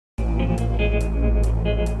Hi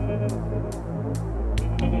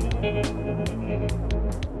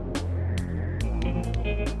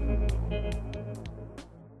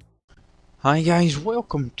guys,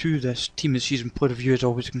 welcome to this Team of the Season Player Review. As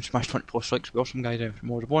always, you can smash 20 plus likes, be awesome guys, and for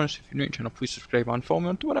more of a bonus. If you're new to the channel, please subscribe and follow me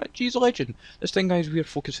on Twitter at G's Legend. This time guys, we are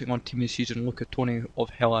focusing on Team of the Season Luca Toni of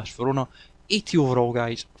Hellas Verona. 80 overall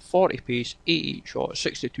guys, 40 pace, 88 shot,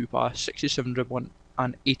 62 pass, 67 dribbling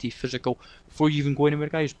and 80 physical. Before you even go anywhere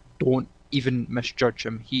guys, don't even misjudge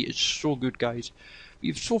him. He is so good guys.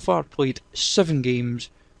 We've so far played 7 games,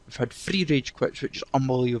 we've had 3 rage quits which is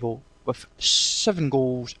unbelievable. With 7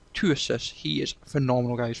 goals, 2 assists, he is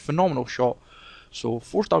phenomenal guys, phenomenal shot. So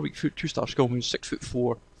 4-star weak foot, 2-star skill moves,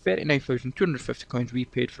 6'4", 39,250 coins we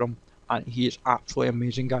paid for him, and he is absolutely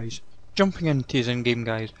amazing guys. Jumping into his in-game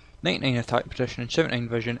guys, 99 attack position, 79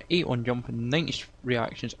 vision, 81 jumping, 90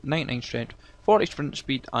 reactions, 99 strength, 40 sprint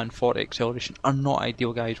speed and 40 acceleration are not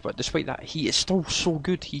ideal guys, but despite that he is still so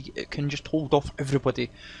good. He can just hold off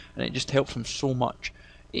everybody and it just helps him so much.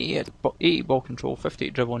 80 ball control,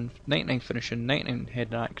 58 dribbling, 99 finishing, 99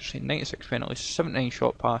 heading accuracy, 96 penalties, 79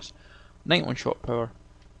 shot pass, 91 shot power,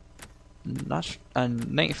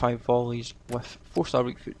 and 95 volleys with 4-star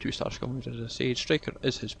weak foot, 2-star skill moves. As I say, striker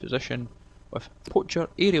is his position, with poacher,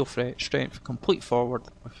 aerial threat, strength, complete forward,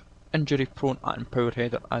 with injury prone and power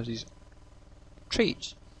header as his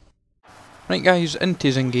traits. Right guys, into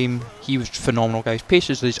his in-game, he was phenomenal guys. Pace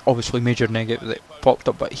is his obviously major negative that popped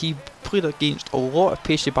up, but he played against a lot of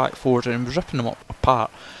pacey back forwards and was ripping them up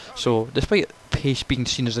apart. So despite pace being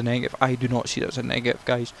seen as a negative, I do not see that as a negative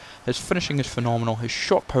guys. His finishing is phenomenal, his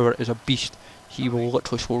shot power is a beast. He will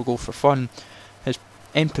literally score a goal for fun. His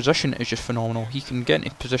end position is just phenomenal. He can get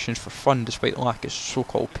into positions for fun despite the lack of his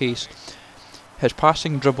so-called pace. His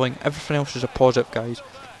passing, dribbling, everything else is a positive guys.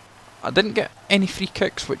 I didn't get any free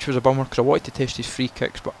kicks, which was a bummer because I wanted to test his free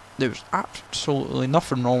kicks, but there was absolutely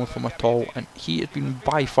nothing wrong with him at all, and he has been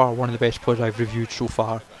by far one of the best players I've reviewed so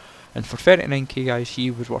far. And for 39k guys, he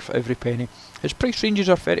was worth every penny. His price ranges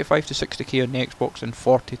are 35 to 60k on the Xbox and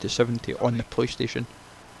 40 to 70 on the PlayStation.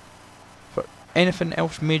 For anything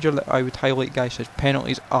else major that I would highlight guys, his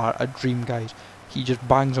penalties are a dream guys. He just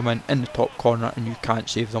bangs them in the top corner and you can't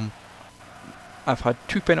save them. I've had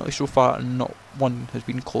 2 penalties so far and not one has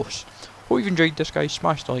been close. Hope you've enjoyed this guys,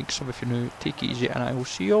 smash the like, sub if you're new, take it easy and I will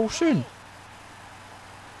see you all soon.